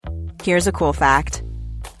Here's a cool fact.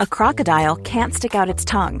 A crocodile can't stick out its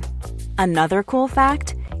tongue. Another cool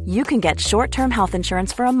fact, you can get short-term health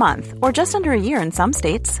insurance for a month or just under a year in some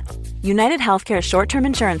states. United Healthcare short-term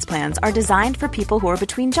insurance plans are designed for people who are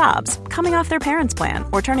between jobs, coming off their parents' plan,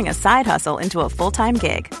 or turning a side hustle into a full-time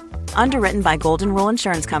gig. Underwritten by Golden Rule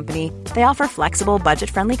Insurance Company, they offer flexible,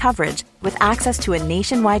 budget-friendly coverage with access to a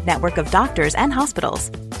nationwide network of doctors and hospitals.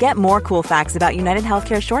 Get more cool facts about United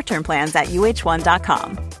Healthcare short-term plans at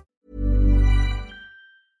uh1.com.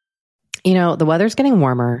 You know, the weather's getting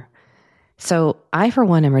warmer, so I, for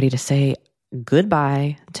one, am ready to say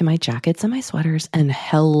goodbye to my jackets and my sweaters and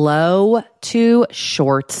hello to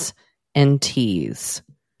shorts and tees.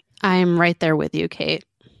 I'm right there with you, Kate.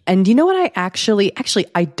 And you know what? I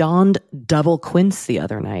donned double quince the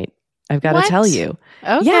other night. I've got to tell you.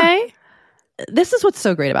 Okay. Yeah. This is what's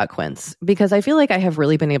so great about quince, because I feel like I have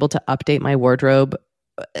really been able to update my wardrobe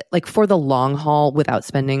like for the long haul without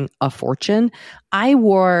spending a fortune. I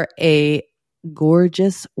wore a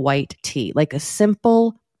gorgeous white tee, like a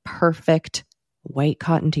simple, perfect white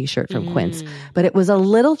cotton t-shirt from Quince, but it was a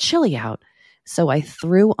little chilly out. So I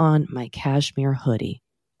threw on my cashmere hoodie,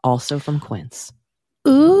 also from Quince.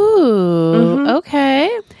 Ooh,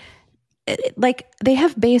 okay. Like they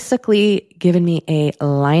have basically given me a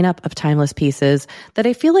lineup of timeless pieces that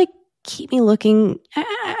I feel like keep me looking,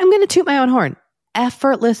 I'm going to toot my own horn,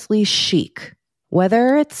 effortlessly chic,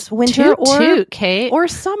 whether it's winter or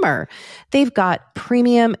summer. They've got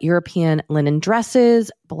premium European linen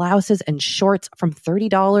dresses, blouses, and shorts from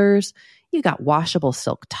 $30. You got washable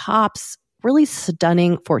silk tops, really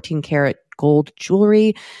stunning 14 karat gold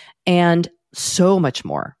jewelry, and so much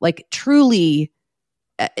more. Like truly,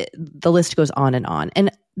 the list goes on and on.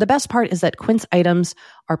 And the best part is that Quince items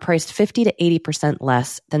are priced 50 to 80%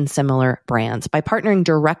 less than similar brands. By partnering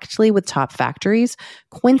directly with top factories,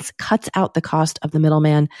 Quince cuts out the cost of the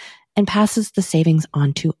middleman and passes the savings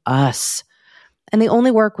on to us. And they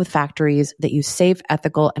only work with factories that use safe,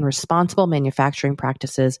 ethical, and responsible manufacturing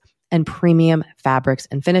practices and premium fabrics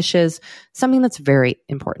and finishes, something that's very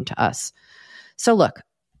important to us. So look,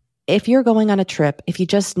 if you're going on a trip, if you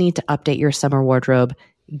just need to update your summer wardrobe,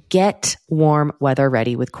 get warm weather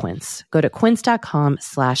ready with Quince. Go to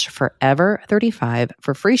quince.com/forever35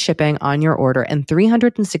 for free shipping on your order and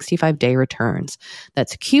 365-day returns.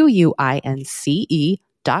 That's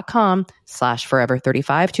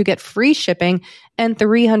QUINCE.com/forever35 to get free shipping and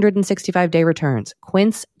 365-day returns.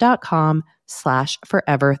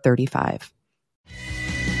 Quince.com/forever35.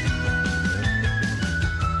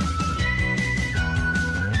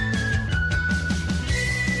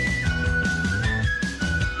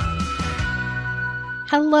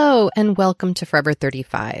 Hello and welcome to Forever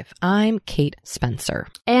 35. I'm Kate Spencer.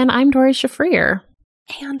 And I'm Dory Shafrir.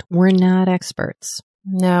 And we're not experts.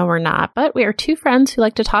 No, we're not, but we are two friends who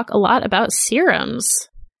like to talk a lot about serums.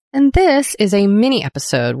 And this is a mini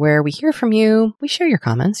episode where we hear from you, we share your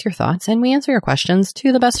comments, your thoughts, and we answer your questions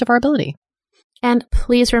to the best of our ability. And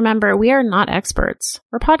please remember, we are not experts.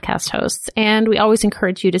 We're podcast hosts, and we always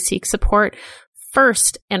encourage you to seek support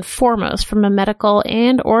first and foremost from a medical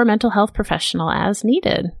and or mental health professional as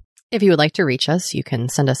needed. If you would like to reach us, you can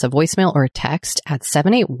send us a voicemail or a text at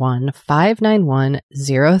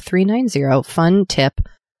 781-591-0390. Fun tip,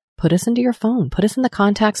 put us into your phone, put us in the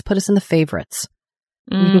contacts, put us in the favorites.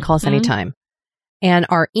 You can call us anytime. And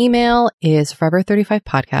our email is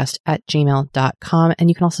forever35podcast@gmail.com. And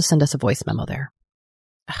you can also send us a voice memo there.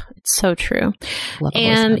 It's so true.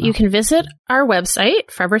 And you can visit our website,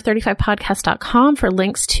 forever35podcast.com, for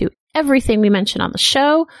links to everything we mentioned on the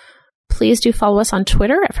show. Please do follow us on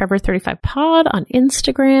Twitter at Forever35Pod, on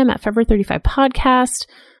Instagram at Forever35Podcast.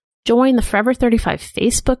 Join the Forever 35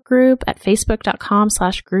 Facebook group at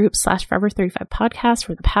facebook.com/group/Forever35Podcast,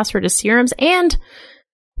 where the password is serums. And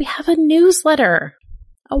we have a newsletter,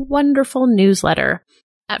 a wonderful newsletter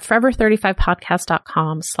at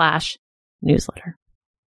Forever35Podcast.com/newsletter.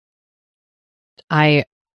 I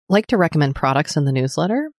like to recommend products in the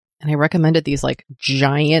newsletter, and I recommended these like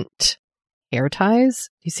giant hair ties.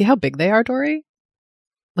 You see how big they are, Dory?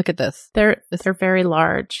 Look at this. They're very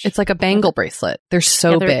large. It's like a bangle bracelet. They're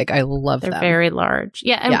so big. I love them. They're very large.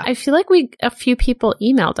 Yeah, and I feel like a few people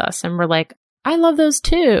emailed us and were like, I love those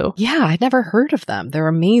too. Yeah, I'd never heard of them. They're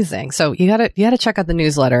amazing. So you gotta check out the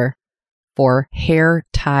newsletter for hair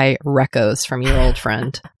tie recos from your old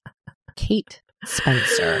friend, Kate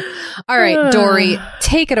Spencer. All right, Dory,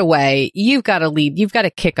 take it away. You've got to lead. You've got to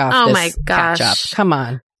kick off this catch up. Come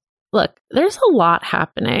on. Look, there's a lot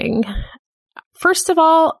happening. First of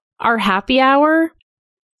all, our happy hour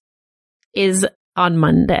is on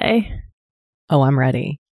Monday. Oh, I'm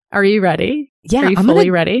ready. Are you ready? Yeah. Are you fully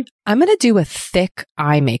ready? I'm going to do a thick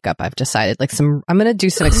eye makeup. I've decided I'm going to do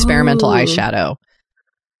some experimental eyeshadow.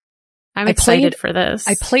 I'm excited for this.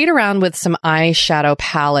 I played around with some eyeshadow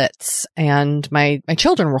palettes, and my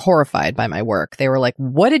children were horrified by my work. They were like,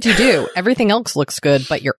 what did you do? Everything else looks good,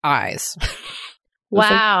 but your eyes.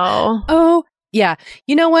 Wow. Like, oh, yeah.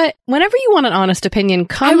 You know what? Whenever you want an honest opinion,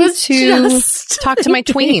 talk to my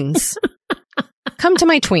tweens. Come to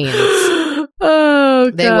my tweens.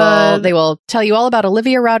 Oh, God. They will tell you all about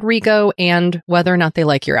Olivia Rodrigo and whether or not they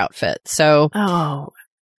like your outfit. So,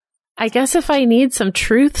 I guess if I need some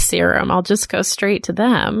truth serum, I'll just go straight to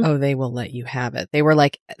them. Oh, they will let you have it. They were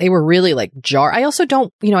really like I also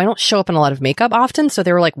don't show up in a lot of makeup often. So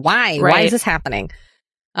they were like, why? Right. Why is this happening?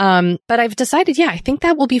 But I've decided, I think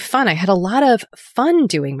that will be fun. I had a lot of fun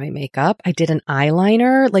doing my makeup. I did an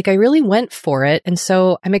eyeliner. Like I really went for it. And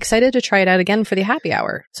so I'm excited to try it out again for the happy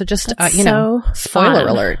hour. So just, spoiler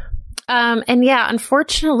alert.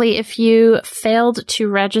 Unfortunately, if you failed to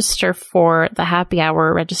register for the happy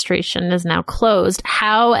hour, registration is now closed.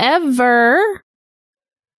 However,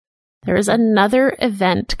 there is another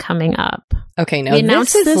event coming up. Okay, now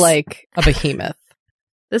this is like a behemoth.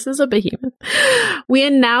 This is a behemoth. We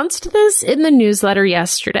announced this in the newsletter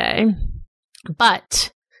yesterday,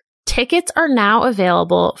 but tickets are now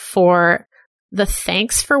available for the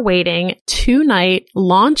Thanks for Waiting 2-night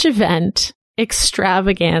launch event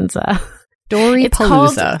extravaganza.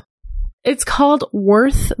 Storypalooza. It's called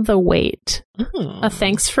Worth the Wait, a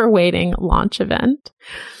Thanks for Waiting launch event.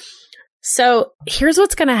 So here's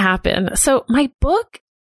what's going to happen. So my book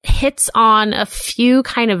hits on a few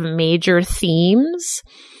kind of major themes,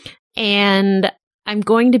 and I'm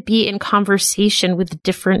going to be in conversation with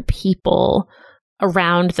different people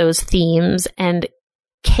around those themes, and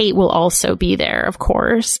Kate will also be there, of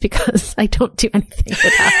course, because I don't do anything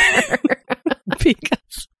without her.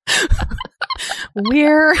 Because we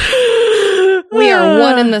are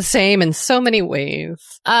one and the same in so many ways.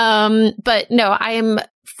 But no,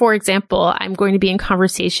 for example, I'm going to be in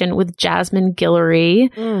conversation with Jasmine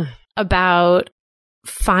Guillory about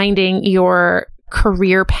finding your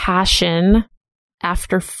career passion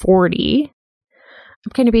after 40.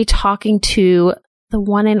 I'm going to be talking to the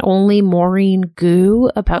one and only Maureen Gu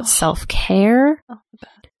about self-care.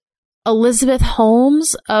 Elizabeth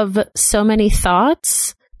Holmes of So Many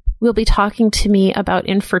Thoughts will be talking to me about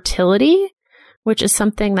infertility, which is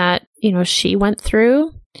something that, she went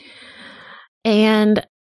through. And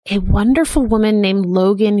a wonderful woman named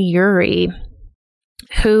Logan Ury,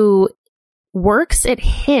 who works at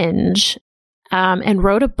Hinge and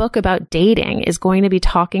wrote a book about dating, is going to be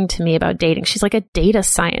talking to me about dating. She's like a data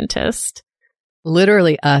scientist.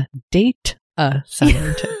 Literally a data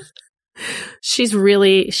scientist. She's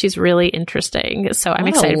really interesting. So I'm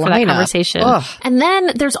excited for that conversation. Ugh. And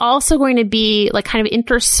then there's also going to be like kind of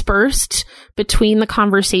interspersed between the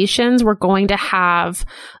conversations, we're going to have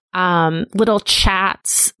little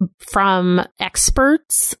chats from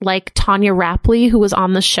experts like Tanya Rapley, who was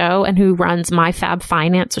on the show and who runs My Fab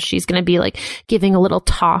Finance. So she's going to be like giving a little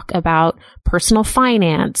talk about personal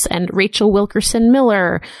finance. And Rachel Wilkerson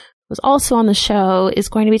Miller, was also on the show, is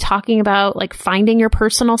going to be talking about like finding your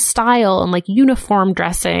personal style and like uniform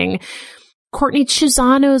dressing. Courtney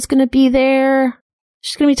Chuzano is going to be there.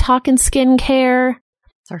 She's going to be talking skincare.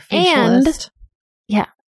 It's our facialist.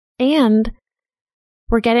 And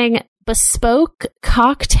we're getting bespoke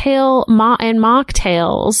cocktail and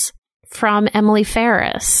mocktails from Emily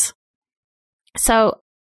Ferris. So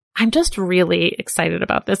I'm just really excited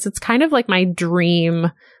about this. It's kind of like my dream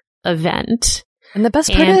event. And the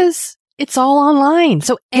best part is it's all online,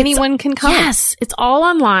 so anyone can come. Yes, it's all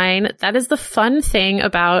online. That is the fun thing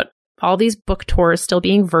about all these book tours still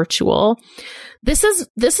being virtual. This is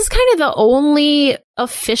kind of the only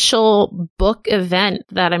official book event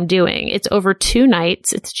that I'm doing. It's over 2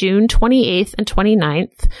 nights. It's June 28th and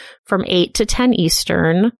 29th from 8 to 10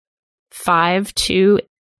 Eastern, 5 to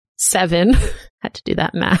 7. Had to do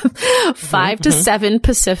that math. 5 to 7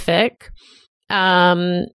 Pacific.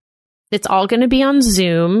 It's all going to be on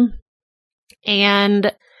Zoom,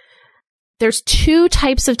 and there's 2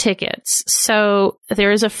 types of tickets. So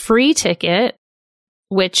there is a free ticket,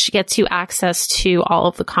 which gets you access to all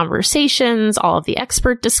of the conversations, all of the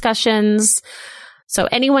expert discussions. So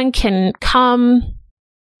anyone can come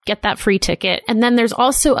get that free ticket. And then there's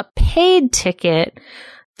also a paid ticket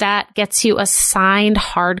that gets you a signed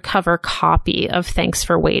hardcover copy of Thanks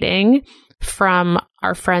for Waiting from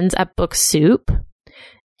our friends at Book Soup.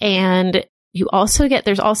 And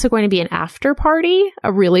there's also going to be an after party,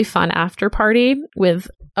 a really fun after party with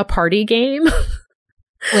a party game.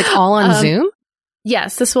 Like all on Zoom?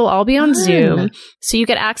 Yes, this will all be on Zoom. So you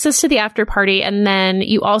get access to the after party, and then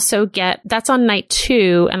you also get, that's on night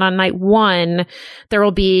 2, and on night 1, there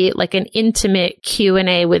will be like an intimate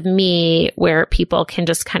Q&A with me where people can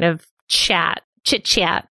just kind of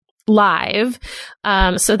chit-chat live.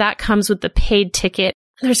 So that comes with the paid ticket.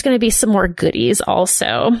 There's going to be some more goodies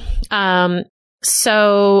also.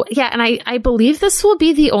 So yeah, and I believe this will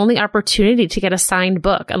be the only opportunity to get a signed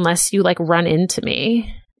book unless you like run into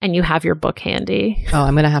me and you have your book handy. Oh,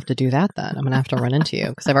 I'm going to have to do that then. I'm going to have to run into you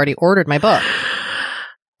because I've already ordered my book.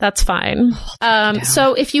 That's fine.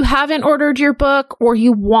 So if you haven't ordered your book or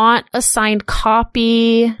you want a signed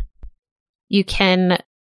copy, you can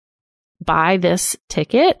buy this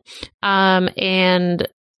ticket. And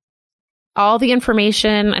all the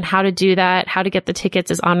information and how to do that, how to get the tickets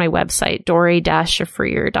is on my website,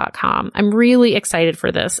 Doree-Shafrir.com. I'm really excited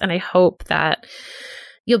for this, and I hope that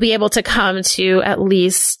you'll be able to come to at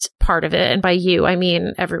least part of it. And by you, I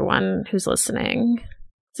mean everyone who's listening.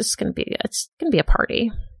 It's going to be a party.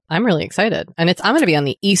 I'm really excited. And I'm going to be on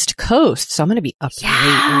the East Coast, so I'm going to be up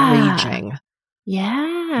raging.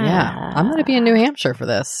 Yeah. I'm going to be in New Hampshire for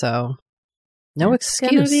this, so no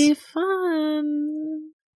excuse. It's going to be fun.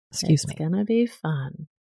 Excuse me. It's going to be fun.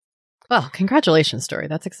 Well, congratulations, Doree.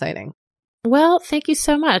 That's exciting. Well, thank you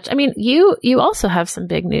so much. I mean, you also have some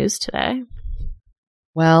big news today.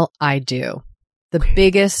 Well, I do. The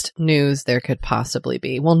biggest news there could possibly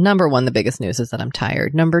be. Well, number 1, the biggest news is that I'm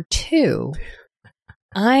tired. Number 2,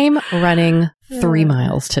 I'm running 3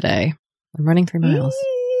 miles today. I'm running 3 miles.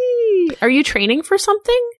 Are you training for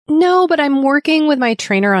something? No, but I'm working with my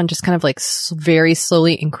trainer on just kind of like very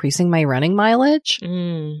slowly increasing my running mileage.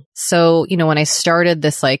 So, when I started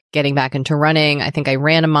this, like getting back into running, I think I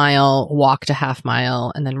ran a mile, walked a half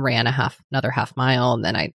mile, and then ran another half mile. And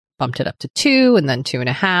then I bumped it up to 2 and then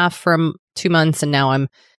 2.5 from 2 months. And now I'm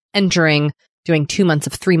doing 2 months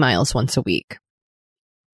of 3 miles once a week.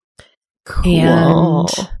 Cool.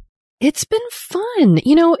 And it's been fun.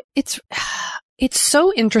 It's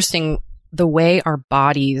so interesting the way our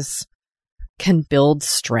bodies can build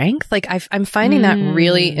strength. Like I'm finding that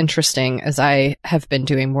really interesting as I have been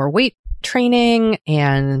doing more weight training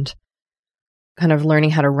and kind of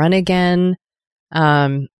learning how to run again.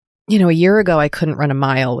 A year ago, I couldn't run a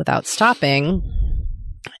mile without stopping.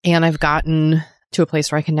 And I've gotten to a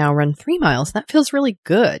place where I can now run 3 miles. That feels really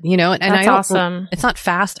good, and that's awesome. It's not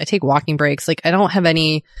fast. I take walking breaks. Like I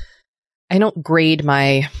don't grade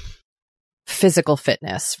my physical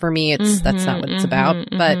fitness. For me, that's not what it's about.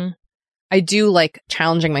 But I do like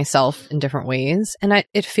challenging myself in different ways. And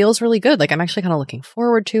it feels really good. Like I'm actually kind of looking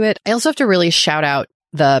forward to it. I also have to really shout out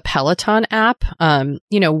the Peloton app.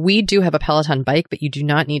 We do have a Peloton bike, but you do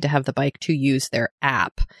not need to have the bike to use their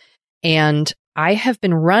app. And I have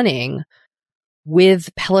been running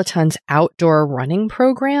with Peloton's outdoor running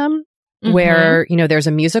program where, there's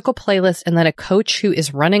a musical playlist and then a coach who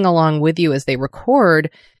is running along with you as they record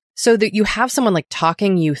so that you have someone like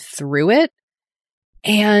talking you through it.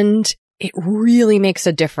 And it really makes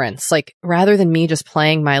a difference. Like rather than me just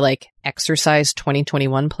playing my like exercise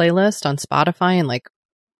 2021 playlist on Spotify and like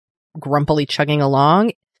grumpily chugging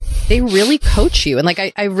along, they really coach you. And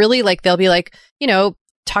like, I really like, they'll be like,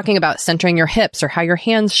 talking about centering your hips or how your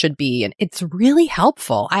hands should be. And it's really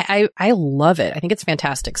helpful. I love it. I think it's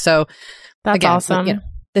fantastic. So that's awesome.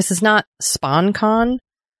 This is not SpawnCon,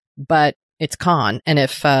 but it's con. And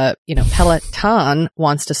if, Peloton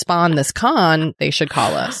wants to spawn this con, they should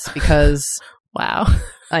call us because wow.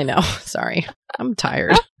 I know. Sorry. I'm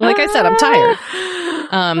tired. Like I said, I'm tired.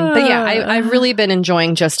 But yeah, I've really been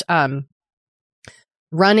enjoying just,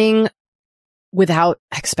 running without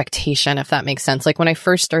expectation, if that makes sense. Like when I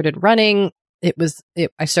first started running,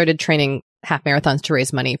 I started training half marathons to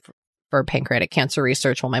raise money for pancreatic cancer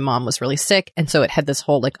research while my mom was really sick. And so it had this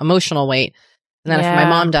whole like emotional weight. And then after my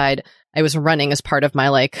mom died, I was running as part of my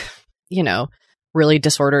like, really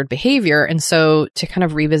disordered behavior. And so to kind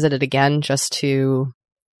of revisit it again, just to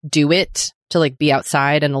do it, to like be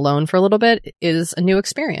outside and alone for a little bit is a new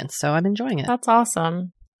experience. So I'm enjoying it. That's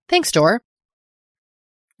awesome. Thanks, Dor.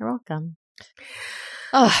 You're welcome.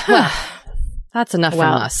 Oh, well, that's enough from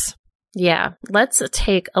us. Yeah. Let's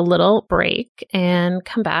take a little break and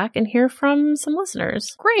come back and hear from some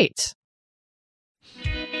listeners. Great.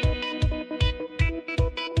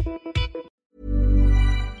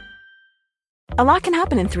 A lot can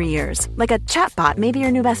happen in 3 years, like a chatbot may be your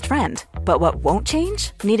new best friend. But what won't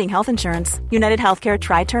change? Needing health insurance. United Healthcare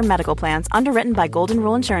Tri-Term Medical Plans, underwritten by Golden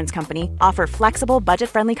Rule Insurance Company, offer flexible,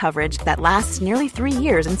 budget-friendly coverage that lasts nearly 3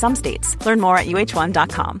 years in some states. Learn more at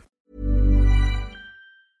uh1.com.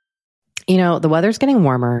 The weather's getting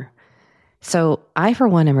warmer. So I, for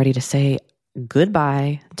one, am ready to say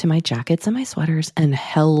goodbye to my jackets and my sweaters and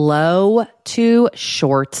hello to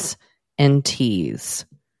shorts and tees.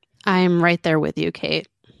 I'm right there with you, Kate.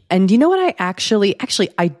 And you know what?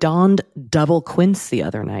 I donned double quince the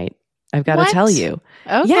other night. I've got to tell you.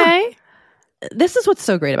 Okay. Yeah. This is what's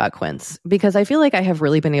so great about quince, because I feel like I have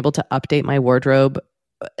really been able to update my wardrobe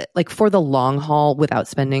like for the long haul without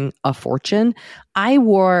spending a fortune. I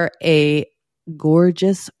wore a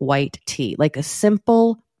gorgeous white tee, like a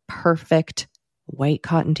simple, perfect white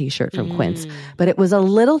cotton t-shirt from Quince, but it was a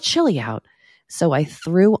little chilly out. So I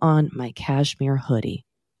threw on my cashmere hoodie,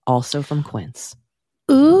 also from Quince.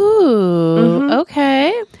 Ooh,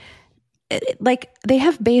 okay. Like they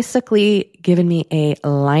have basically given me a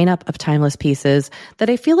lineup of timeless pieces that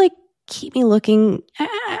I feel like keep me looking,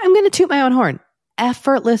 I'm going to toot my own horn,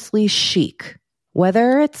 effortlessly chic.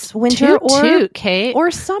 Whether it's winter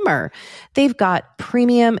or summer. They've got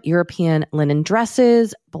premium European linen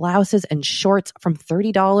dresses, blouses, and shorts from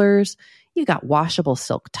 $30. You got washable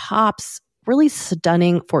silk tops, really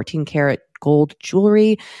stunning 14 karat gold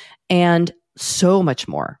jewelry, and so much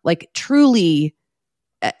more. Like truly,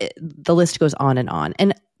 the list goes on and on.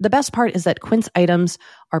 And the best part is that Quince items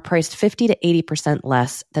are priced 50 to 80%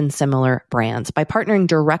 less than similar brands. By partnering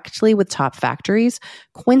directly with top factories,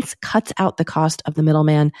 Quince cuts out the cost of the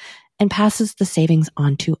middleman and passes the savings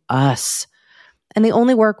on to us. And they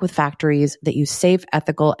only work with factories that use safe,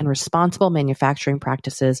 ethical, and responsible manufacturing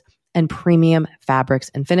practices and premium fabrics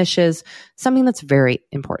and finishes, something that's very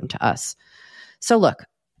important to us. So look,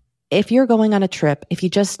 if you're going on a trip, if you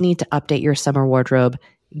just need to update your summer wardrobe,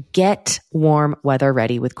 get warm weather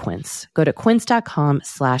ready with Quince. Go to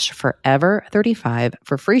quince.com/forever35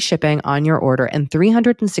 for free shipping on your order and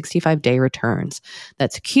 365-day returns.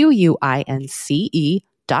 That's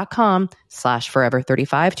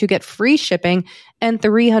QUINCE.com/forever35 to get free shipping and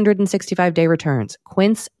 365-day returns.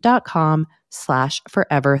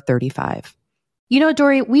 Quince.com/forever35. You know,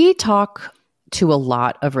 Doree, we talk to a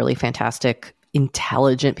lot of really fantastic,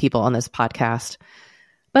 intelligent people on this podcast.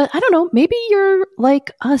 But I don't know, maybe you're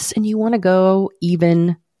like us and you want to go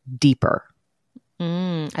even deeper.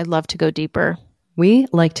 I'd love to go deeper. We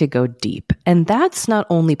like to go deep. And that's not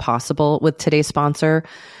only possible with today's sponsor,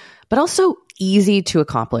 but also easy to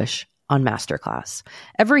accomplish on Masterclass.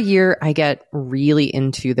 Every year I get really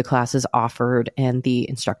into the classes offered and the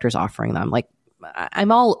instructors offering them. Like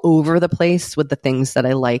I'm all over the place with the things that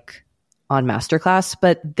I like on Masterclass.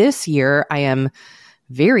 But this year I am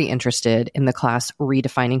very interested in the class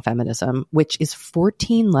Redefining Feminism, which is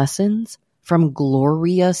 14 lessons from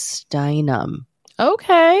Gloria Steinem.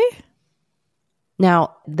 Okay.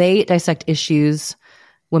 Now, they dissect issues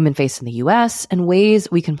women face in the U.S. and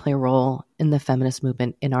ways we can play a role in the feminist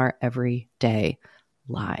movement in our everyday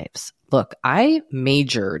lives. Look, I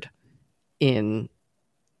majored in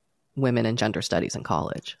women and gender studies in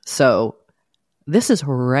college, so this is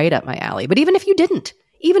right up my alley. But even if you didn't,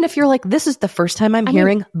 even if you're like, this is the first time I'm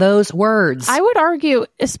hearing those words. I would argue,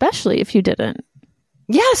 especially if you didn't.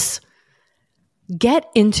 Yes. Get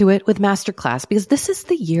into it with Masterclass, because this is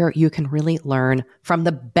the year you can really learn from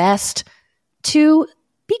the best to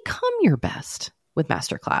become your best with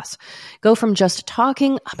Masterclass. Go from just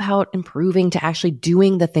talking about improving to actually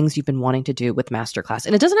doing the things you've been wanting to do with Masterclass.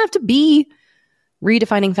 And it doesn't have to be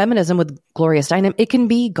Redefining Feminism with Gloria Steinem. It can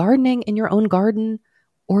be gardening in your own garden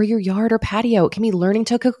or your yard or patio. It can be learning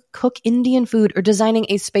to cook Indian food or designing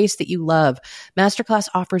a space that you love. Masterclass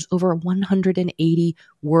offers over 180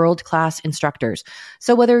 world-class instructors.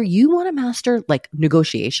 So whether you want to master like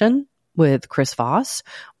negotiation with Chris Voss,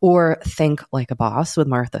 or think like a boss with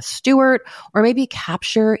Martha Stewart, or maybe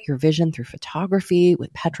capture your vision through photography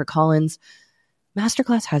with Petra Collins,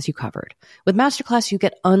 Masterclass has you covered. With Masterclass, you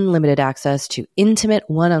get unlimited access to intimate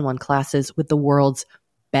one-on-one classes with the world's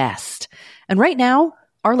best. And right now,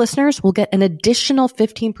 our listeners will get an additional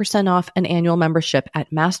 15% off an annual membership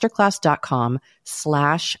at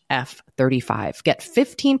masterclass.com/F35. Get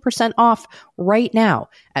 15% off right now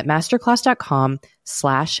at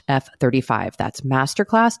masterclass.com/F35. That's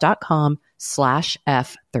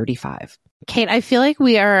masterclass.com/F35. Kate, I feel like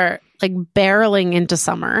we are like barreling into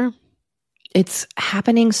summer. It's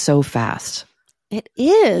happening so fast. It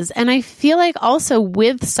is. And I feel like also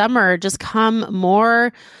with summer just come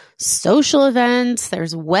more social events,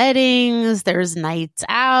 there's weddings, there's nights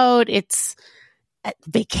out, it's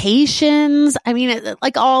vacations. I mean,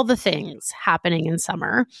 like all the things happening in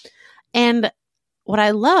summer. And what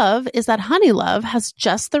I love is that Honeylove has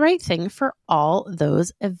just the right thing for all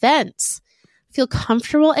those events. Feel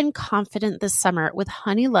comfortable and confident this summer with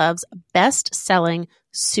Honeylove's best-selling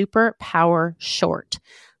Super Power Short.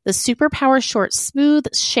 The Superpower short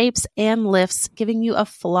smooths, shapes, and lifts, giving you a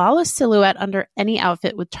flawless silhouette under any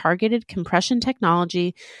outfit with targeted compression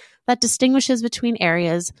technology that distinguishes between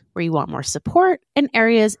areas where you want more support and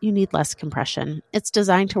areas you need less compression. It's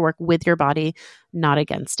designed to work with your body, not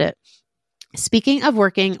against it. Speaking of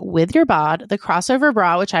working with your bod, the crossover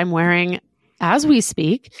bra, which I'm wearing as we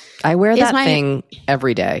speak. I wear that thing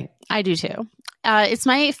every day. I do too. It's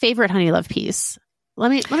my favorite Honeylove piece. Let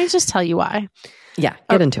me just tell you why. Yeah,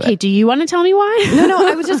 get into it. Okay, do you want to tell me why? No,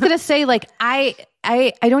 I was just going to say, like, I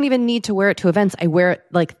don't even need to wear it to events. I wear it,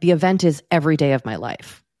 like, the event is every day of my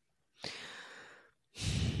life.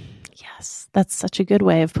 Yes, that's such a good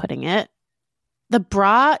way of putting it. The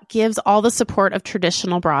bra gives all the support of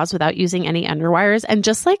traditional bras without using any underwires. And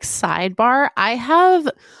just like sidebar, I have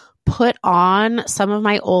put on some of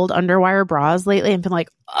my old underwire bras lately and been like,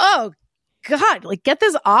 oh God, like, get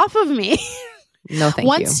this off of me. No, thank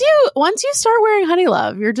you. Once you start wearing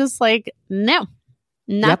Honeylove, you're just like, no,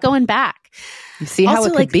 not going back. You see how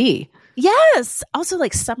it could be. Yes. Also,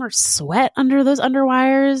 like, summer sweat under those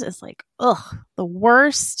underwires is like, ugh, the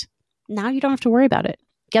worst. Now you don't have to worry about it.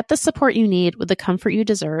 Get the support you need with the comfort you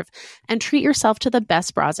deserve and treat yourself to the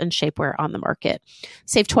best bras and shapewear on the market.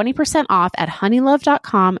 Save 20% off at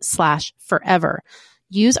honeylove.com/forever.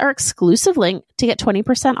 Use our exclusive link to get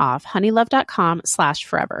 20% off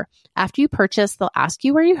honeylove.com/forever. After you purchase, they'll ask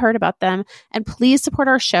you where you heard about them, and please support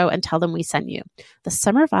our show and tell them we sent you. The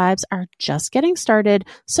summer vibes are just getting started,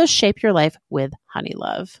 so shape your life with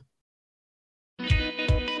Honeylove.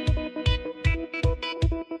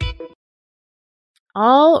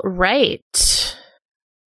 All right.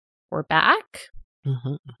 We're back.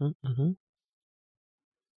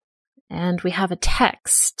 And we have a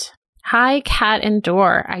text. Hi, Kat and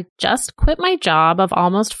Dor. I just quit my job of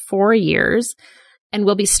almost 4 years and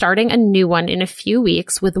will be starting a new one in a few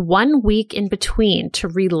weeks with 1 week in between to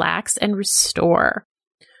relax and restore.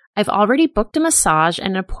 I've already booked a massage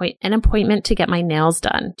and an appointment to get my nails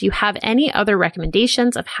done. Do you have any other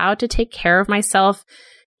recommendations of how to take care of myself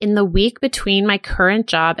in the week between my current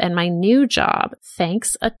job and my new job?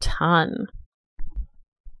 Thanks a ton.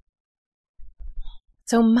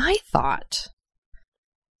 So my thought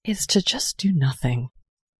is to just do nothing.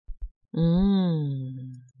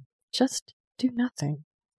 Just do nothing.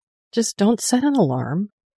 Just don't set an alarm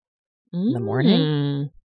in the morning.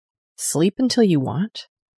 Sleep until you want.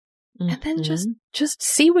 And then just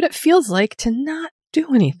see what it feels like to not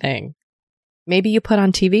do anything. Maybe you put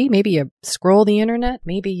on TV. Maybe you scroll the internet.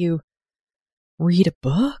 Maybe you read a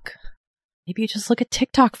book. Maybe you just look at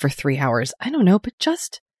TikTok for 3 hours. I don't know, but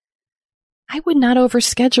I would not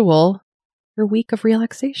overschedule your week of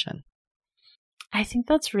relaxation. I think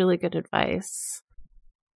that's really good advice.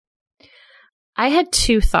 I had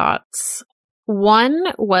 2 thoughts.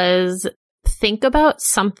 One was, think about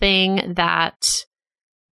something that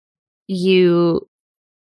you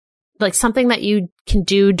something that you can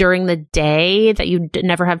do during the day that you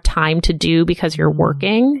never have time to do because you're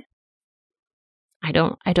working. I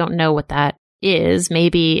don't know what that is.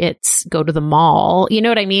 Maybe it's go to the mall. You know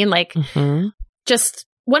what I mean? Like, just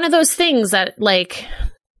one of those things that, like,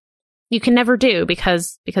 you can never do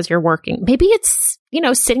because you're working. Maybe it's,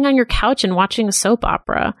 sitting on your couch and watching a soap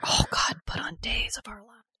opera. Oh God, put on Days of Our Lives.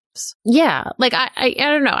 Yeah. Like, I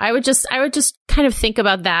don't know. I would just kind of think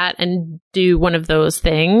about that and do one of those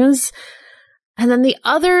things. And then the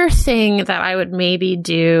other thing that I would maybe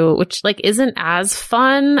do, which, like, isn't as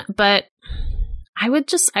fun, but I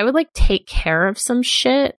would like take care of some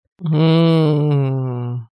shit.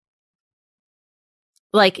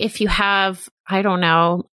 Like, if you have, I don't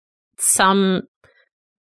know, some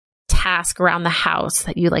task around the house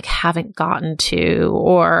that you, like, haven't gotten to,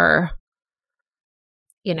 or,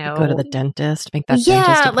 go to the dentist, make that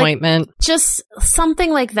dentist appointment. Like, just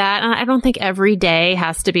something like that. And I don't think every day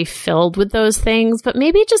has to be filled with those things, but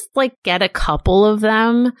maybe just, like, get a couple of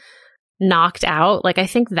them knocked out. Like, I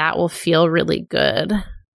think that will feel really good.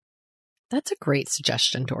 That's a great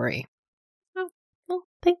suggestion, Dory. Oh, well,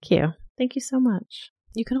 thank you. Thank you so much.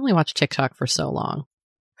 You can only watch TikTok for so long.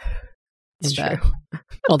 It's true.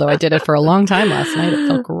 Although I did it for a long time last night. It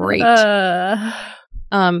felt great.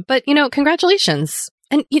 But, congratulations.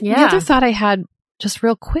 And the other thought I had, just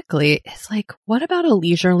real quickly, is, like, what about a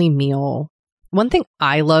leisurely meal? One thing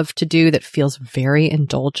I love to do that feels very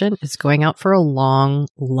indulgent is going out for a long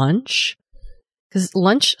lunch. Because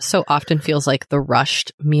lunch so often feels like the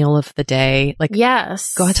rushed meal of the day. Like,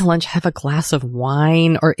 yes, go out to lunch, have a glass of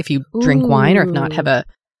wine, or if you drink wine, or if not, have a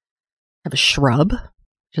shrub,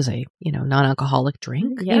 which is a non-alcoholic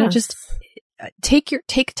drink. Yes. Just take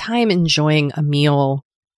time enjoying a meal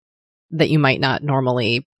that you might not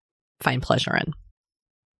normally find pleasure in.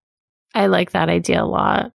 I like that idea a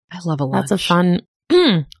lot. I love a lunch.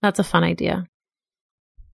 That's a fun idea.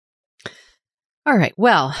 All right.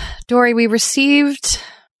 Well, Doree, we received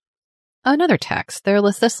another text.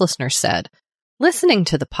 This listener said, listening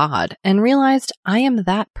to the pod and realized I am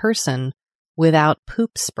that person without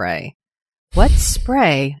poop spray. What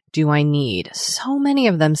spray do I need? So many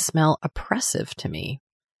of them smell oppressive to me.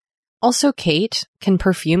 Also, Kate, can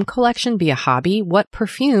perfume collection be a hobby? What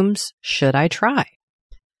perfumes should I try?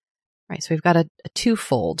 All right, so we've got a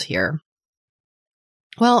twofold here.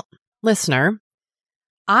 Well, listener,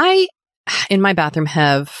 I, in my bathroom,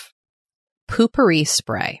 have Poo-Pourri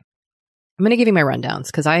spray. I'm going to give you my rundowns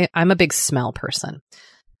because I'm a big smell person.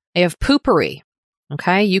 I have Poo-Pourri.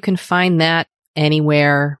 Okay, you can find that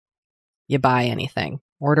anywhere you buy anything.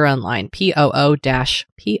 Order online, POO-POURRI.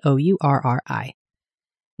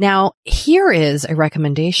 Now, here is a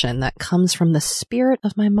recommendation that comes from the spirit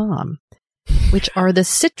of my mom, which are the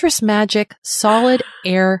Citrus Magic Solid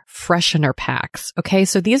Air Freshener Packs. Okay,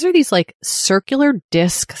 so these are these like circular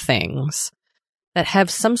disc things that have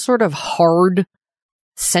some sort of hard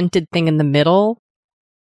scented thing in the middle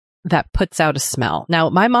that puts out a smell. Now,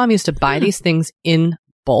 my mom used to buy these things in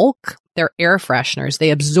bulk. They're air fresheners. They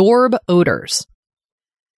absorb odors.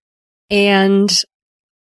 And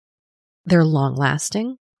they're long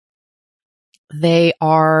lasting. They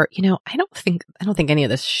are, I don't think any of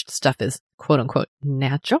this stuff is quote unquote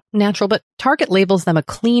natural, but Target labels them a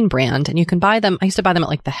clean brand and you can buy them. I used to buy them at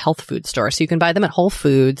like the health food store. So you can buy them at Whole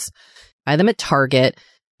Foods, buy them at Target,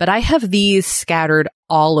 but I have these scattered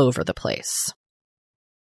all over the place.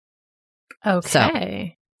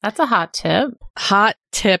 Okay. That's a hot tip. Hot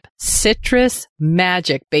tip, Citrus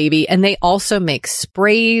Magic, baby. And they also make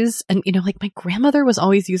sprays. And, like my grandmother was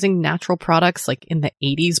always using natural products like in the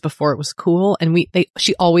 80s before it was cool. And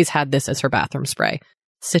she always had this as her bathroom spray.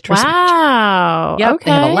 Citrus Wow. Magic. Yep. Okay.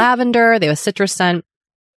 They have a lavender. They have a citrus scent.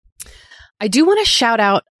 I do want to shout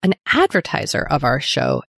out an advertiser of our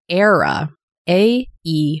show, Aera, A-E-R-A.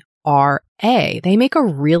 They make a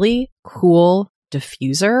really cool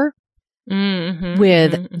diffuser.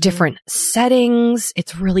 With different settings.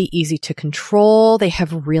 It's really easy to control. They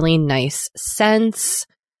have really nice scents.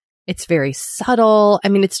 It's very subtle. I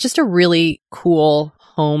mean, it's just a really cool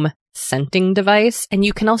home scenting device. And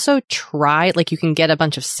you can also try, like you can get a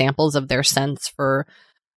bunch of samples of their scents for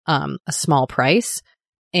a small price.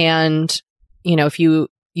 And, if you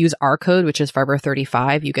use our code, which is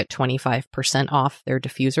Farber35, you get 25% off their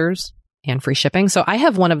diffusers and free shipping. So I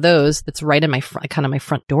have one of those that's right in my my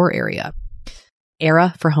front door area.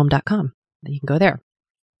 Aeraforhome.com. You can go there.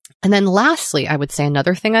 And then lastly, I would say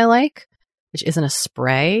another thing I like, which isn't a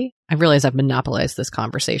spray. I realize I've monopolized this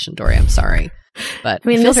conversation, Doree. I'm sorry. But I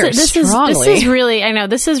mean, this is really, I know,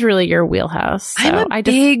 this is really your wheelhouse. So I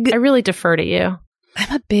really defer to you.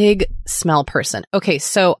 I'm a big smell person. Okay,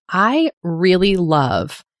 so I really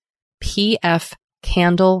love PF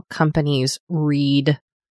Candle Company's Reed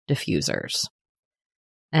diffusers.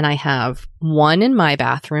 And I have one in my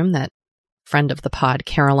bathroom that friend of the pod,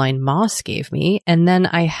 Caroline Moss, gave me. And then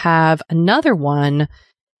I have another one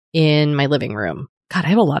in my living room. God, I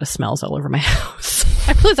have a lot of smells all over my house.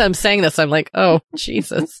 I realize I'm saying this. I'm like, oh,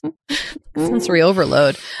 Jesus. Sensory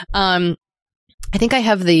overload. I think I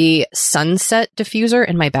have the Sunset diffuser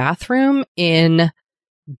in my bathroom in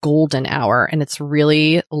Golden Hour, and it's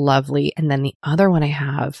really lovely. And then the other one I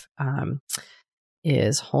have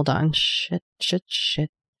is, hold on, shit. I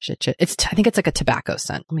think it's like a tobacco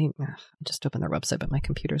scent. I just opened their website, but my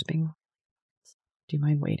computer's being... Do you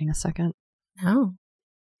mind waiting a second? No.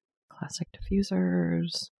 Classic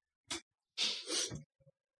diffusers.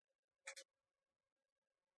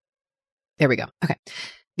 There we go. Okay.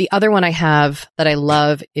 The other one I have that I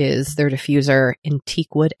love is their diffuser,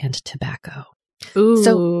 Antique Wood and Tobacco. Ooh,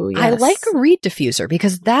 so yes. I like a Reed diffuser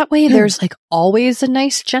because that way there's like always a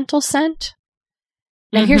nice gentle scent.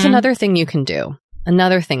 Now here's another thing you can do.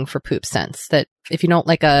 Another thing for poop scents that if you don't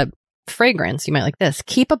like a fragrance, you might like this.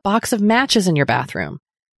 Keep a box of matches in your bathroom.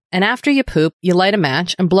 And after you poop, you light a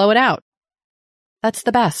match and blow it out. That's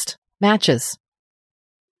the best. Matches.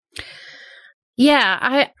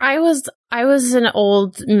 Yeah, I was an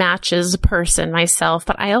old matches person myself,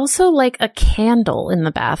 but I also like a candle in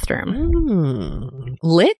the bathroom.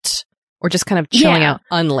 Lit? Or just kind of chilling out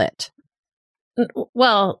unlit?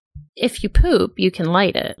 Well, if you poop, you can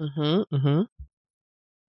light it.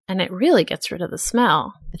 And it really gets rid of the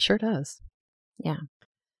smell. It sure does. Yeah.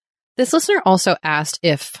 This listener also asked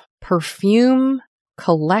if perfume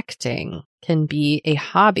collecting can be a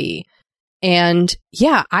hobby. And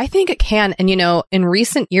yeah, I think it can. And in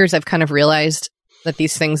recent years, I've kind of realized that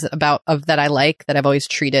these things that I like, that I've always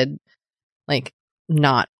treated like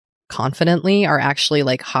not confidently are actually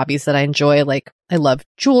like hobbies that I enjoy. Like I love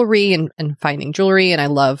jewelry and finding jewelry, and I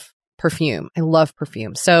love perfume. I love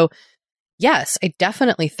perfume. So yes, I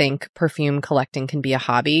definitely think perfume collecting can be a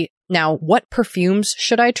hobby. Now, what perfumes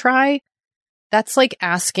should I try? That's like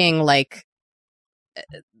asking like,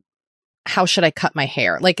 how should I cut my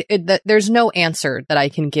hair? Like there's no answer that I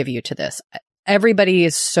can give you to this. Everybody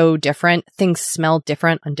is so different. Things smell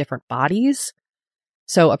different on different bodies.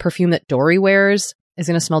 So a perfume that Dory wears is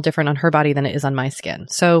going to smell different on her body than it is on my skin.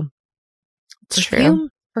 So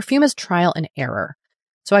perfume is trial and error.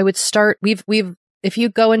 So I would start, if you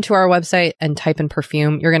go into our website and type in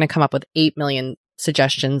perfume, you're going to come up with 8 million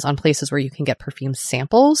suggestions on places where you can get perfume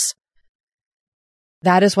samples.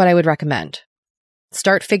 That is what I would recommend.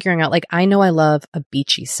 Start figuring out, like, I know I love a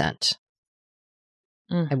beachy scent.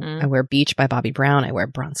 I wear Beach by Bobbi Brown. I wear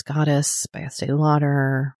Bronze Goddess by Estee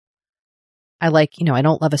Lauder. I like, I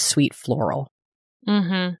don't love a sweet floral.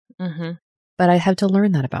 But I had to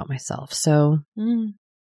learn that about myself. So,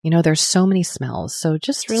 there's so many smells. So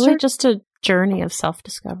just really just a journey of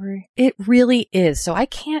self-discovery. It really is. So I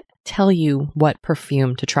can't tell you what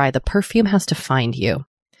perfume to try. The perfume has to find you.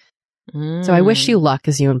 So I wish you luck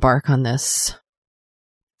as you embark on this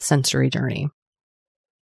sensory journey.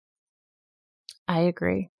 I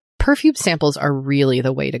agree. Perfume samples are really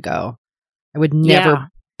the way to go. I would never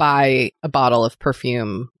buy a bottle of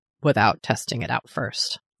perfume without testing it out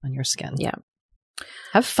first on your skin. Yeah.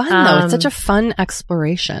 Have fun, though. It's such a fun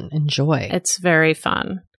exploration. Enjoy. It's very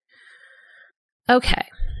fun. Okay.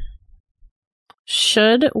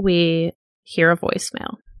 Should we hear a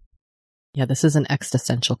voicemail? Yeah, this is an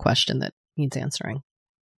existential question that needs answering.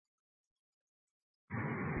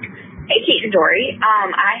 Hey, Kate and Dory.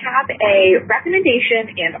 I have a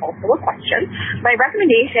recommendation and also a question. My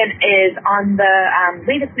recommendation is on the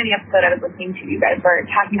latest mini episode I was listening to. You guys were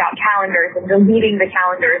talking about calendars and deleting the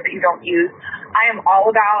calendars that you don't use. I am all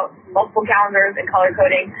about multiple calendars and color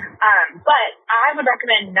coding, but I would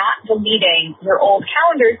recommend not deleting your old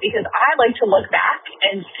calendars because I like to look back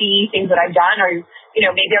and see things that I've done, or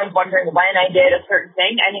maybe I was wondering when I did a certain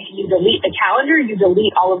thing, and if you delete the calendar, you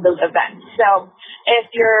delete all of those events. So if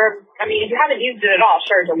you haven't used it at all,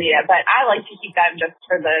 sure, delete it, but I like to keep them just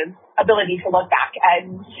for the ability to look back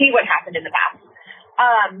and see what happened in the past.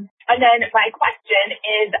 And then my question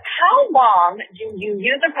is, how long do you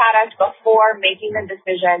use a product before making the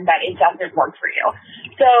decision that it doesn't work for you?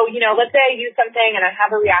 So, let's say I use something and I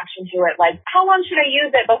have a reaction to it, like, how long should I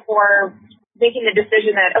use it before making the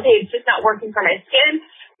decision that, okay, it's just not working for my skin,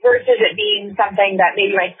 versus it being something that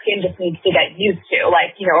maybe my skin just needs to get used to,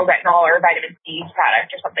 like, a retinol or a vitamin C product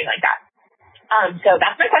or something like that. So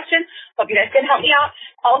that's my question. Hope you guys can help me out.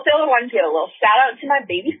 Also, I want to give a little shout out to my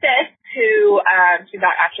baby sis, who, she's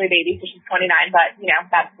not actually a baby, so she's 29, but,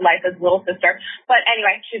 that's life as little sister. But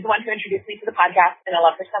anyway, she's the one who introduced me to the podcast, and I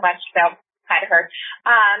love her so much. So hi to her.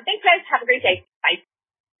 Thanks, guys. Have a great day. Bye.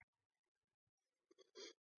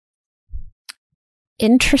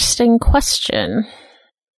 Interesting question.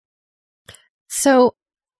 So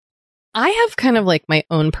I have kind of like my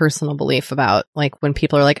own personal belief about like when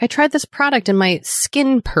people are like, I tried this product and my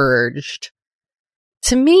skin purged.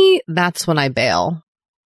 To me, that's when I bail.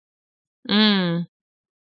 I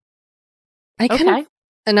kind of,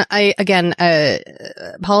 and I, again,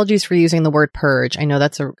 apologies for using the word purge. I know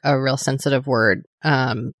that's a real sensitive word.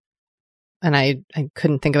 And I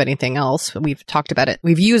couldn't think of anything else. We've talked about it.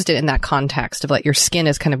 We've used it in that context of like your skin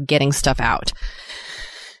is kind of getting stuff out.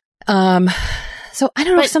 So I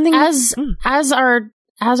don't know if something as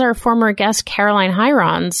our former guest Caroline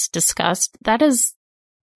Hirons discussed, that is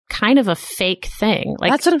kind of a fake thing.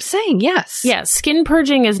 Like, that's what I'm saying. Yes. Yeah. Skin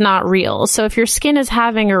purging is not real. So if your skin is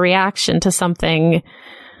having a reaction to something,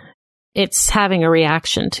 it's having a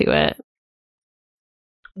reaction to it.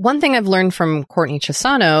 One thing I've learned from Courtney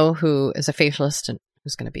Chisano, who is a facialist and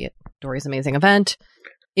who's going to be at Dory's amazing event,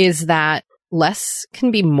 is that less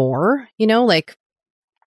can be more, like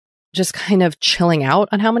just kind of chilling out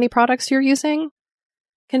on how many products you're using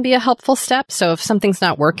can be a helpful step. So if something's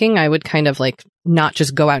not working, I would kind of like not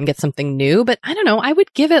just go out and get something new, but I don't know, I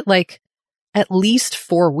would give it like at least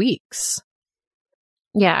 4 weeks.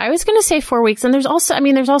 Yeah, I was going to say 4 weeks. And there's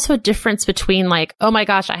also a difference between like, oh my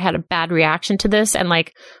gosh, I had a bad reaction to this, and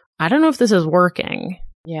like, I don't know if this is working.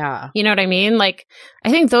 Yeah. You know what I mean? Like, I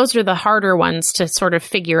think those are the harder ones to sort of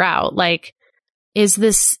figure out. Like, is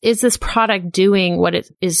this product doing what it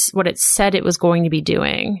said it was going to be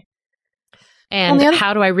doing? And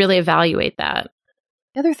how do I really evaluate that?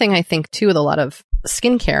 The other thing I think too with a lot of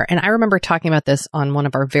skincare, and I remember talking about this on one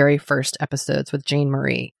of our very first episodes with Jane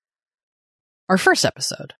Marie, our first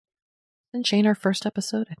episode, Wasn't Jane our first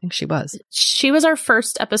episode? I think she was. She was our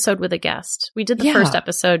first episode with a guest. We did the first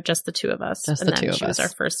episode, just the two of us. Just the two of us. She was our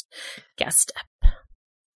first guest.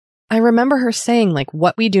 I remember her saying, like,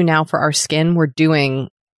 what we do now for our skin, we're doing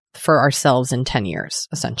for ourselves in 10 years,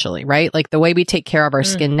 essentially, right? Like the way we take care of our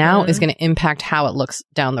skin now is going to impact how it looks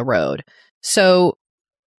down the road. So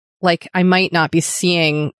like I might not be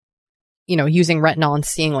seeing, using retinol and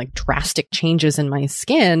seeing like drastic changes in my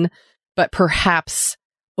skin, but perhaps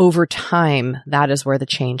over time, that is where the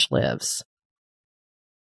change lives.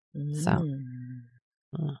 So.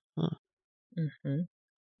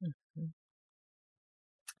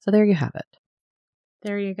 So there you have it.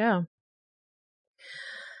 There you go.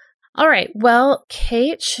 All right. Well,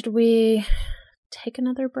 Kate, should we take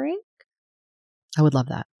another break? I would love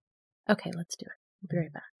that. Okay, let's do it. We'll be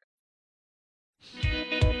right back.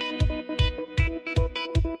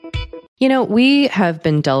 We have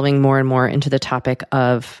been delving more and more into the topic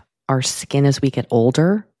of our skin as we get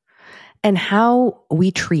older and how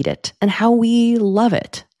we treat it and how we love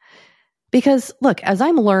it. Because look, as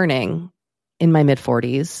I'm learning in my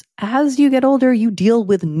mid-40s, as you get older, you deal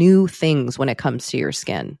with new things when it comes to your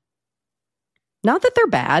skin. Not that they're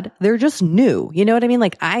bad, they're just new. You know what I mean?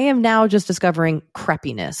 Like I am now just discovering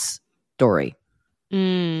crepiness, Dory.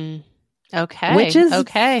 Okay. Which is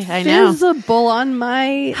I know. visible on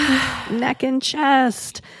my neck and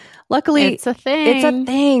chest. Luckily, it's a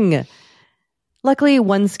thing. Luckily,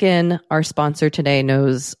 OneSkin, our sponsor today,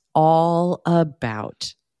 knows all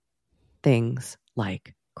about things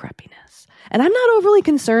like crepiness. And I'm not overly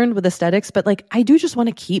concerned with aesthetics, but like I do just want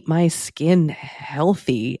to keep my skin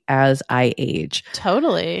healthy as I age.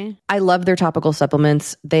 Totally. I love their topical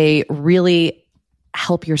supplements. They really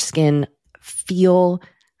help your skin feel,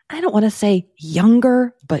 I don't want to say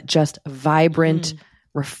younger, but just vibrant,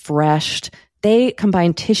 refreshed. They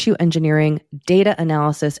combine tissue engineering, data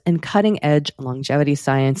analysis, and cutting-edge longevity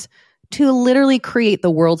science to literally create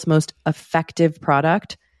the world's most effective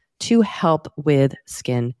product to help with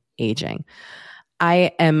skin aging.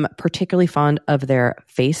 I am particularly fond of their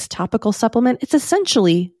face topical supplement. It's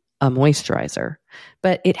essentially a moisturizer,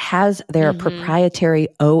 but it has their proprietary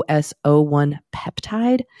OS01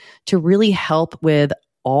 peptide to really help with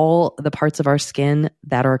all the parts of our skin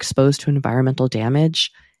that are exposed to environmental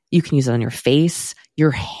damage. You can use it on your face,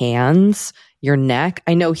 your hands, your neck.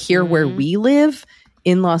 I know here where we live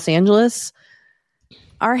in Los Angeles,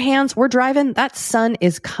 our hands, we're driving, that sun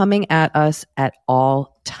is coming at us at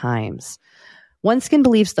all times. OneSkin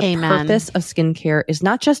believes the purpose of skincare is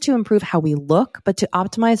not just to improve how we look, but to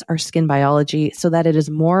optimize our skin biology so that it is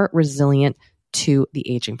more resilient to the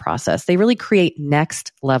aging process. They really create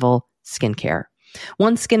next level skincare.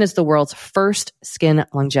 OneSkin is the world's first skin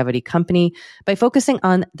longevity company. By focusing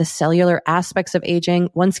on the cellular aspects of aging,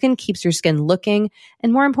 OneSkin keeps your skin looking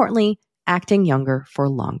and, more importantly, acting younger for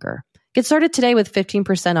longer. Get started today with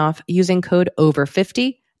 15% off using code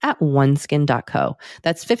OVER50 at oneskin.co.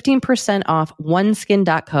 That's 15% off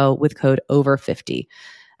oneskin.co with code OVER50.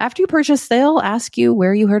 After you purchase, they'll ask you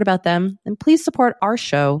where you heard about them, and please support our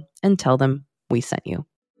show and tell them we sent you.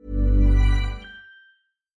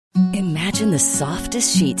 Imagine the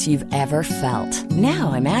softest sheets you've ever felt.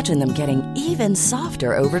 Now imagine them getting even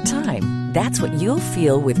softer over time. That's what you'll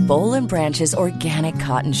feel with Boll & Branch's organic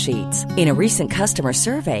cotton sheets. In a recent customer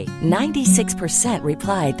survey, 96%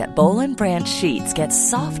 replied that Boll & Branch sheets get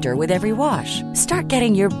softer with every wash. Start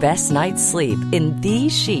getting your best night's sleep in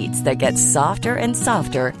these sheets that get softer and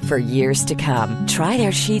softer for years to come. Try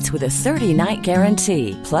their sheets with a 30-night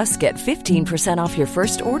guarantee. Plus, get 15% off your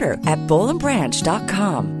first order at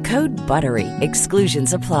bollandbranch.com. Code BUTTERY.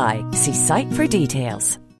 Exclusions apply. See site for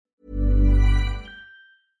details.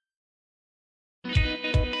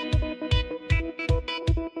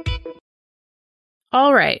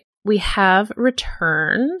 All right, we have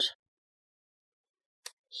returned.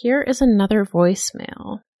 Here is another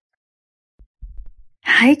voicemail.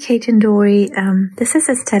 Hi, Kate and Dory. This is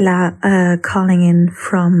Estella calling in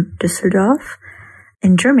from Düsseldorf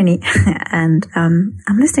in Germany. And I'm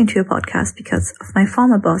listening to your podcast because of my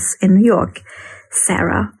former boss in New York,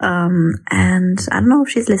 Sarah. And I don't know if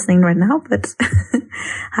she's listening right now, but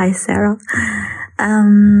hi, Sarah.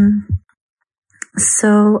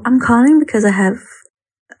 So I'm calling because I have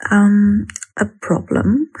a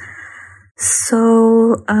problem.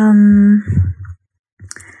 So I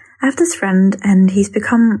have this friend, and he's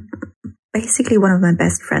become basically one of my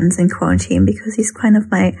best friends in quarantine because he's kind of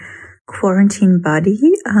my quarantine buddy.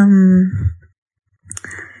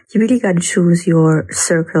 You really got to choose your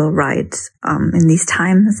circle right in these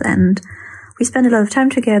times, and we spent a lot of time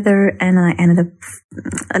together, and I ended up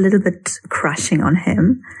a little bit crushing on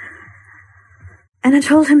him. And I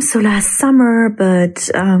told him so last summer, but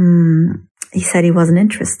he said he wasn't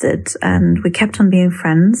interested. And we kept on being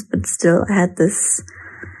friends, but still I had this,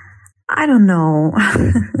 I don't know,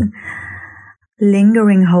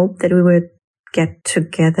 lingering hope that we would get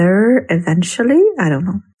together eventually. I don't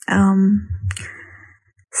know.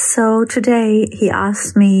 So today he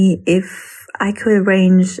asked me if I could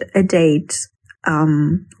arrange a date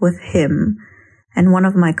with him and one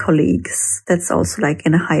of my colleagues that's also like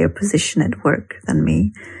in a higher position at work than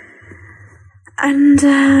me. And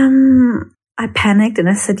I panicked and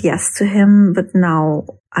I said yes to him, but now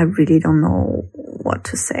I really don't know what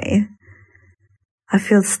to say. I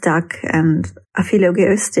feel stuck and I feel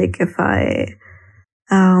egoistic if I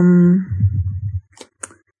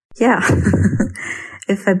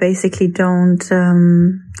if I basically don't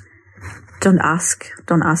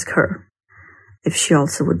ask her if she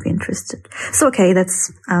also would be interested. So okay,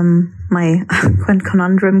 that's my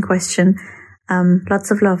conundrum question.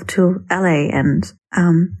 Lots of love to LA, and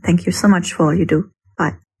thank you so much for all you do.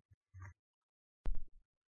 Bye.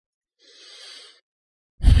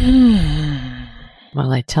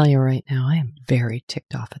 Well, I tell you right now, I am very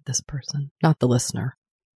ticked off at this person, not the listener.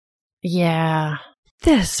 Yeah.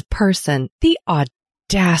 This person, the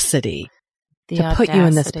audacity to put you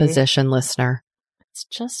in this position, listener. It's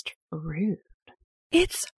just rude.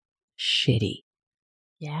 It's shitty.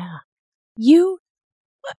 Yeah. You...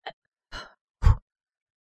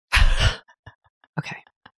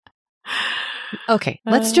 Okay,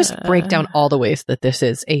 let's just break down all the ways that this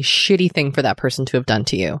is a shitty thing for that person to have done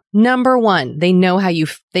to you. Number one, they know how you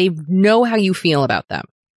feel about them.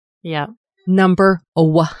 Yeah. Number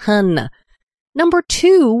one. Number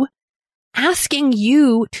two, asking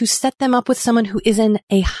you to set them up with someone who is in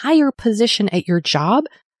a higher position at your job.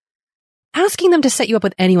 Asking them to set you up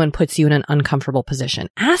with anyone puts you in an uncomfortable position.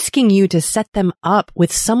 Asking you to set them up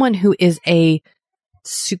with someone who is a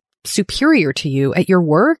superior to you at your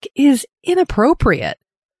work is inappropriate.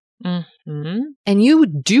 Mm-hmm. And you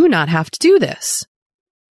do not have to do this.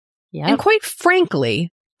 Yeah. And quite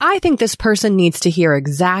frankly, I think this person needs to hear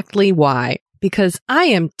exactly why, because I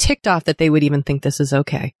am ticked off that they would even think this is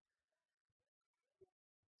okay.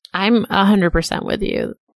 I'm 100% with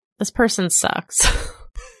you. This person sucks.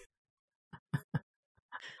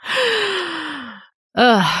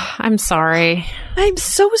 Ugh, I'm sorry. I'm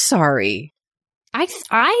so sorry.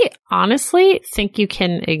 I honestly think you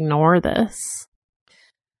can ignore this.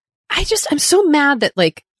 I'm so mad that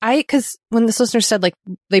because when this listener said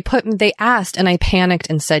they asked and I panicked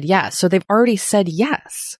and said yes. So they've already said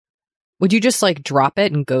yes. Would you just drop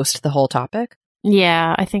it and ghost the whole topic?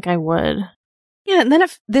 Yeah, I think I would. Yeah. And then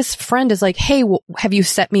if this friend is like, hey, have you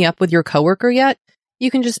set me up with your coworker yet?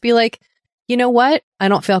 You can just be like, you know what? I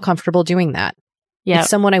don't feel comfortable doing that. Yeah. It's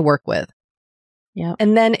someone I work with. Yeah.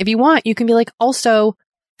 And then if you want, you can be like, also,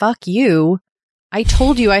 fuck you. I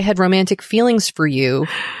told you I had romantic feelings for you,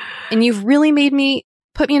 and you've really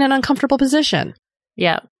put me in an uncomfortable position.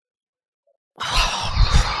 Yeah.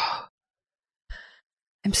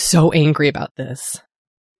 I'm so angry about this.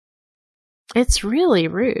 It's really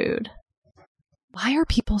rude. Why are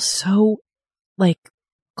people so,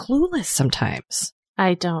 clueless sometimes?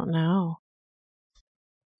 I don't know.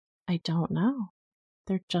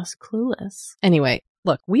 They're just clueless. Anyway,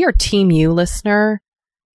 look, we are Team You, listener.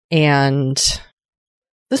 And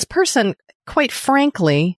this person, quite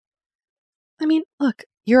frankly, I mean, look,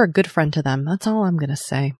 you're a good friend to them. That's all I'm going to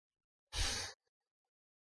say.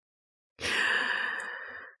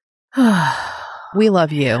 We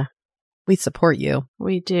love you. We support you.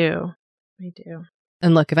 We do.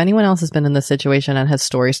 And look, if anyone else has been in this situation and has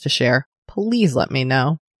stories to share, please let me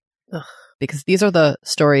know. Ugh. Because these are the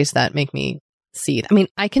stories that make me seethe. I mean,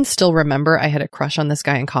 I can still remember I had a crush on this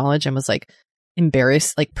guy in college and was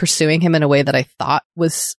embarrassed, pursuing him in a way that I thought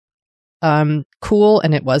was cool,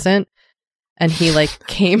 and it wasn't. And he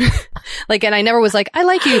came and I never was I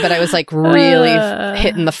like you, but I was really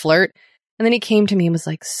hitting the flirt. And then he came to me and was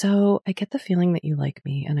like, so I get the feeling that you like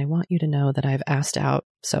me, and I want you to know that I've asked out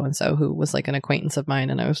so-and-so who was an acquaintance of mine.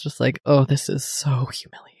 And I was just oh, this is so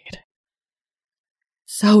humiliating.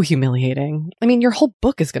 So humiliating. I mean, your whole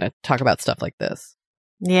book is going to talk about stuff like this.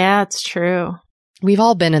 Yeah, it's true. We've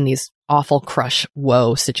all been in these awful crush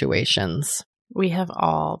woe situations. We have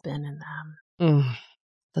all been in them.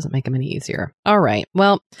 Doesn't make them any easier. All right.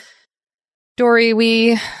 Well, Dory,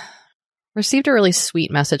 we received a really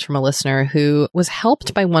sweet message from a listener who was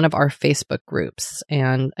helped by one of our Facebook groups.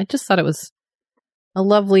 And I just thought it was a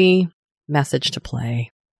lovely message to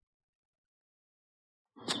play.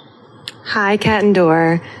 Hi, Kat and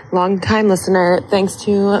Dor. Long-time listener. Thanks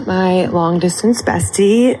to my long-distance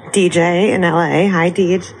bestie, DJ in LA. Hi,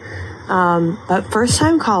 Deej. But first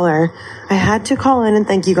time caller, I had to call in and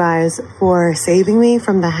thank you guys for saving me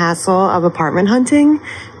from the hassle of apartment hunting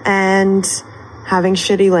and having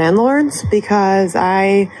shitty landlords, because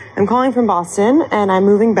I am calling from Boston and I'm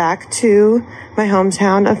moving back to my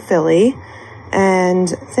hometown of Philly. And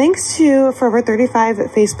thanks to Forever 35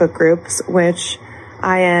 Facebook groups, which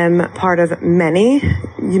I am part of many,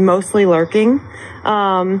 mostly lurking,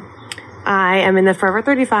 I am in the Forever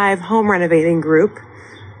 35 home renovating group,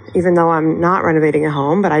 even though I'm not renovating a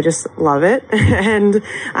home, but I just love it. And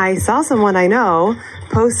I saw someone I know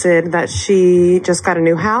posted that she just got a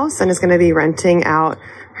new house and is going to be renting out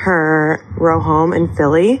her row home in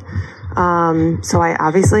Philly. So I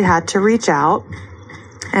obviously had to reach out.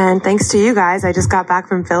 And thanks to you guys, I just got back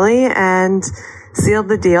from Philly and sealed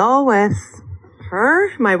the deal with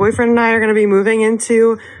her. My boyfriend and I are going to be moving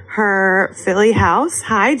into her Philly house.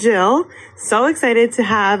 Hi, Jill. So excited to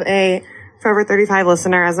have a Forever 35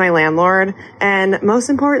 listener as my landlord. And most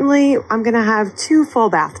importantly, I'm going to have 2 full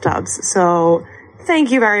bathtubs. So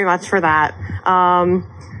thank you very much for that.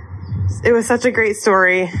 It was such a great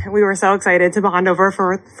story. We were so excited to bond over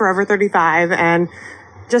for Forever 35 and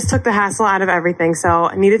just took the hassle out of everything. So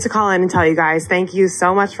I needed to call in and tell you guys, thank you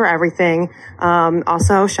so much for everything.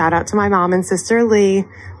 Also, shout out to my mom and sister, Lee.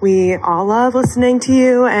 We all love listening to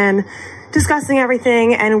you and discussing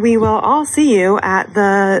everything. And we will all see you at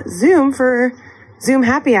the Zoom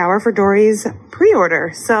happy hour for Dory's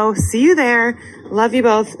pre-order. So see you there. Love you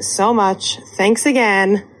both so much. Thanks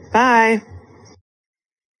again. Bye.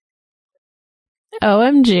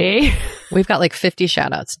 OMG. We've got like 50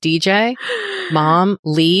 shout outs. DJ, Mom,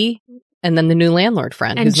 Lee, and then the new landlord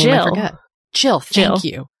friend. And whose Jill. name I forget. Jill, thank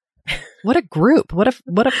you. What a group. What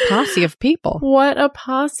a posse of people. What a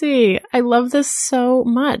posse. I love this so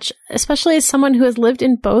much, especially as someone who has lived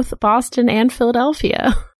in both Boston and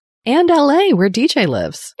Philadelphia. And LA, where DJ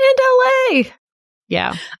lives. And LA.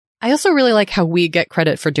 Yeah. I also really like how we get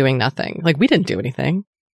credit for doing nothing. Like, we didn't do anything.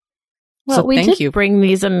 Well, so we thank did you. Bring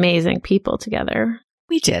these amazing people together.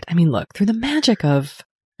 We did. I mean, look, through the magic of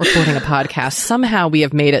recording a podcast, somehow we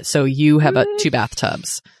have made it so you have 2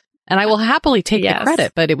 bathtubs. And I will happily take the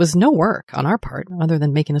credit, but it was no work on our part other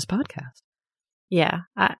than making this podcast. Yeah.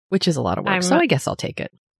 Which is a lot of work. So I guess I'll take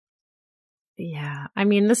it. Yeah. I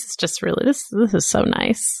mean, this is just really, this is so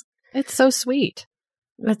nice. It's so sweet.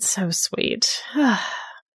 It's so sweet.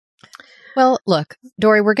 Well, look,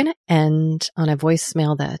 Dory, we're going to end on a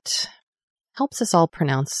voicemail that helps us all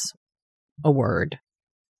pronounce a word.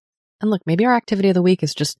 And look, maybe our activity of the week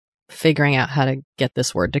is just figuring out how to get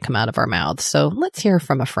this word to come out of our mouths. So let's hear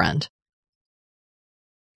from a friend.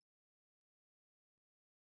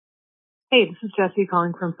 Hey, this is Jessie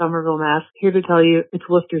calling from Somerville, Mass. Here to tell you it's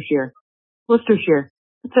Worcestershire. Worcestershire.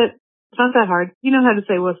 That's it. It's not that hard. You know how to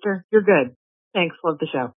say Worcester. You're good. Thanks. Love the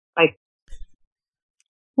show. Bye.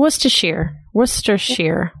 Worcestershire.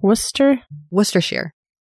 Worcestershire. Worcestershire.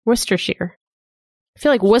 Worcestershire. I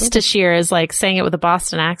feel like Worcestershire is like saying it with a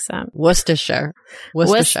Boston accent. Worcestershire.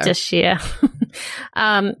 Worcestershire.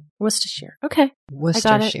 Worcestershire. Okay.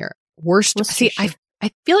 Worcestershire. See, I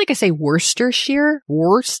feel like I say Worcestershire.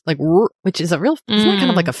 Which is a real, isn't that kind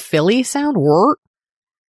of like a Philly sound? Water?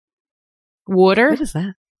 What is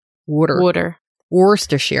that? Water.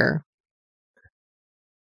 Worcestershire.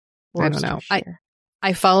 I don't know.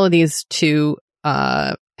 I follow these 2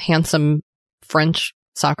 handsome French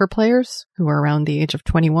soccer players who are around the age of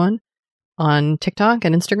 21 on TikTok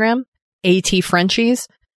and Instagram, AT Frenchies,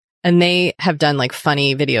 and they have done like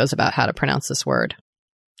funny videos about how to pronounce this word,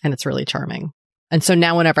 and it's really charming. And so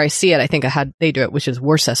now whenever I see it, I think they do it, which is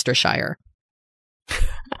Worcestershire.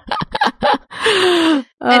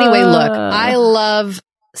 Anyway, look, I love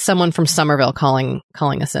someone from Somerville calling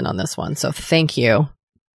us in on this one. So thank you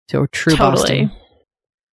to a true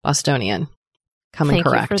Bostonian. Coming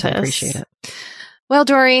correct. I appreciate it. Well,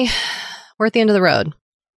 Dory, we're at the end of the road.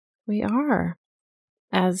 We are.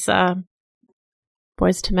 As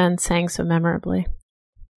Boyz II Men sang so memorably.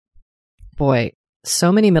 Boy,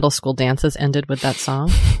 so many middle school dances ended with that song.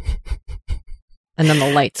 And then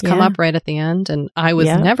the lights come up right at the end. And I was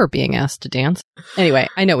never being asked to dance. Anyway,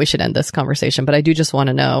 I know we should end this conversation, but I do just want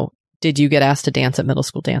to know, did you get asked to dance at middle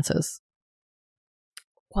school dances?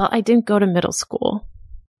 Well, I didn't go to middle school.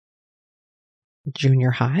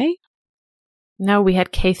 Junior high? No, we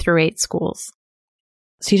had K through 8 schools.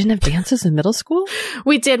 So you didn't have dances in middle school?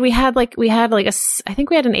 We did. We had I think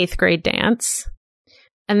we had an 8th grade dance.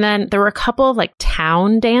 And then there were a couple of like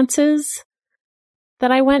town dances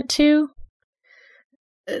that I went to.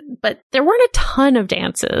 But there weren't a ton of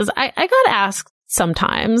dances. I got asked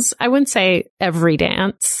sometimes. I wouldn't say every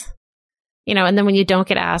dance. You know, and then when you don't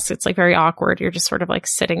get asked, it's like very awkward. You're just sort of like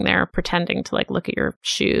sitting there pretending to like look at your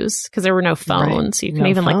shoes because there were no phones. Right. So you can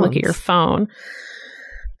even like look at your phone.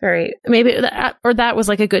 That was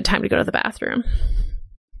like a good time to go to the bathroom.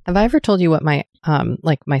 Have I ever told you what my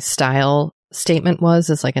my style statement was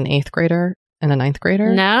as like an 8th grader and a 9th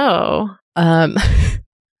grader? No.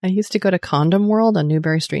 I used to go to Condom World on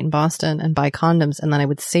Newbury Street in Boston and buy condoms, and then I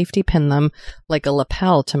would safety pin them like a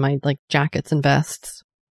lapel to my like jackets and vests.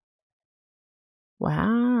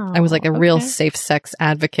 Wow. I was like a real safe sex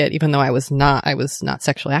advocate, even though I was not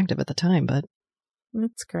sexually active at the time, but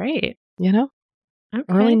that's great. You know,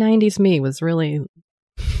 early 90s me was really,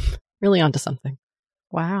 really onto something.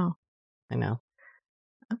 Wow. I know.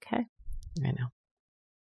 Okay. I know.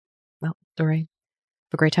 Well, Doree,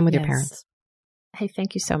 have a great time with your parents. Hey,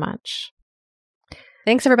 thank you so much.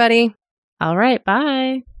 Thanks, everybody. All right.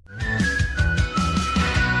 Bye.